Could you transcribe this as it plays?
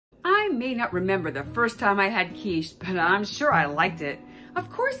may not remember the first time I had quiche, but I'm sure I liked it. Of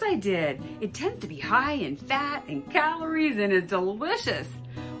course I did. It tends to be high in fat and calories and is delicious.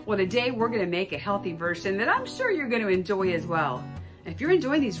 Well, today we're gonna make a healthy version that I'm sure you're gonna enjoy as well. And if you're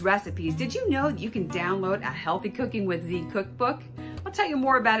enjoying these recipes, did you know that you can download a Healthy Cooking with Z cookbook? I'll tell you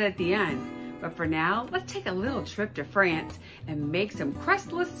more about it at the end. But for now, let's take a little trip to France and make some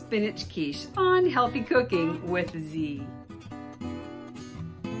crustless spinach quiche on Healthy Cooking with Z.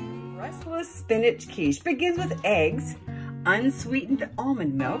 Crustless spinach quiche begins with eggs, unsweetened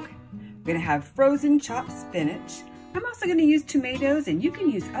almond milk. We're gonna have frozen chopped spinach. I'm also gonna use tomatoes, and you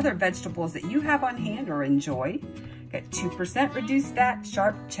can use other vegetables that you have on hand or enjoy. Got 2% reduced fat,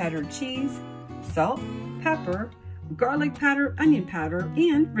 sharp cheddar cheese, salt, pepper, garlic powder, onion powder,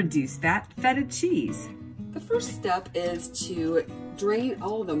 and reduced fat feta cheese. The first step is to drain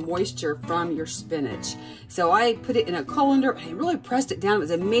all the moisture from your spinach. So I put it in a colander and I really pressed it down. It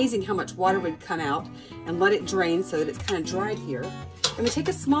was amazing how much water would come out, and let it drain so that it's kind of dried here. I'm gonna take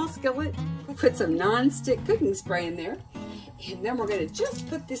a small skillet, we'll put some non-stick cooking spray in there, and then we're gonna just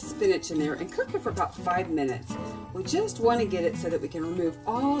put this spinach in there and cook it for about 5 minutes. We just wanna get it so that we can remove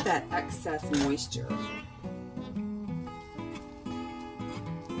all that excess moisture.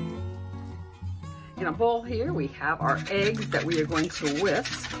 In a bowl here, we have our eggs that we are going to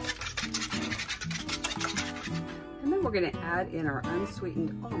whisk. And then we're gonna add in our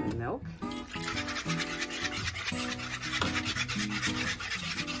unsweetened almond milk.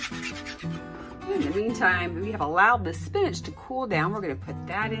 In the meantime, we have allowed the spinach to cool down. We're gonna put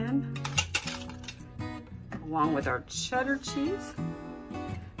that in, along with our cheddar cheese.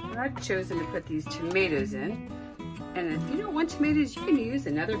 And I've chosen to put these tomatoes in. And if you don't want tomatoes, you can use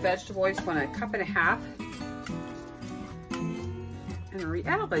another vegetable. I just want 1.5 cups. And in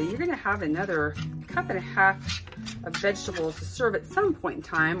reality, you're gonna have another 1.5 cups of vegetables to serve at some point in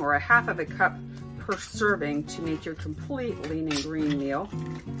time, or 1/2 cup per serving to make your complete lean and green meal.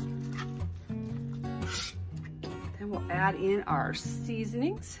 Then we'll add in our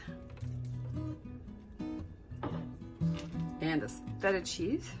seasonings and the feta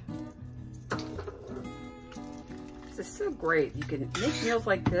cheese. This is so great. You can make meals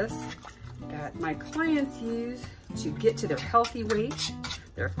like this that my clients use to get to their healthy weight.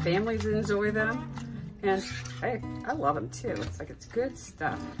 Their families enjoy them, and I love them too. It's good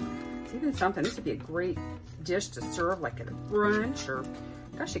stuff. It's even something, this would be a great dish to serve like at a brunch, or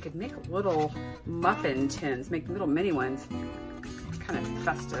gosh, you could make little muffin tins, make little mini ones, kind of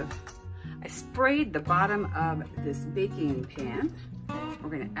festive. I sprayed the bottom of this baking pan. We're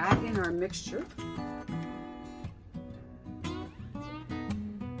gonna add in our mixture.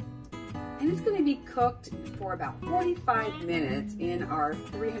 And it's gonna be cooked for about 45 minutes in our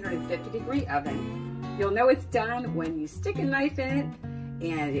 350-degree oven. You'll know it's done when you stick a knife in it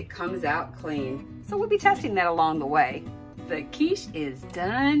and it comes out clean. So we'll be testing that along the way. The quiche is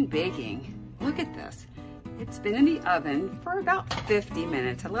done baking. Look at this. It's been in the oven for about 50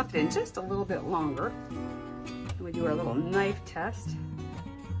 minutes. I left it in just a little bit longer. And we do our little knife test.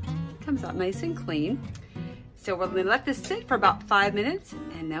 It comes out nice and clean. So we're gonna let this sit for about 5 minutes,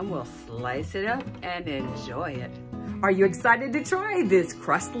 and then we'll slice it up and enjoy it. Are you excited to try this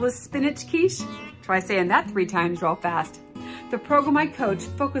crustless spinach quiche? Try saying that 3 times real fast. The program I coach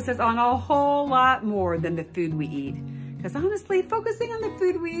focuses on a whole lot more than the food we eat. Because honestly, focusing on the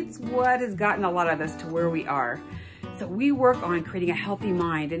food we eat is what has gotten a lot of us to where we are. So we work on creating a healthy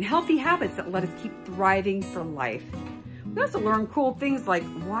mind and healthy habits that let us keep thriving for life. We also learn cool things like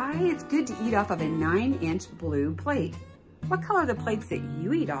why it's good to eat off of a 9-inch blue plate. What color are the plates that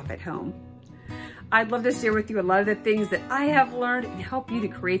you eat off at home? I'd love to share with you a lot of the things that I have learned and help you to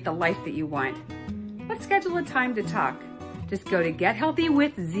create the life that you want. Let's schedule a time to talk. Just go to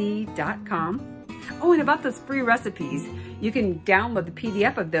gethealthywithz.com. Oh, and about those free recipes, you can download the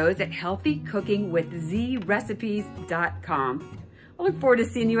PDF of those at healthycookingwithzrecipes.com. I look forward to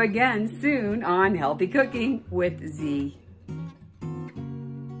seeing you again soon on Healthy Cooking with Z.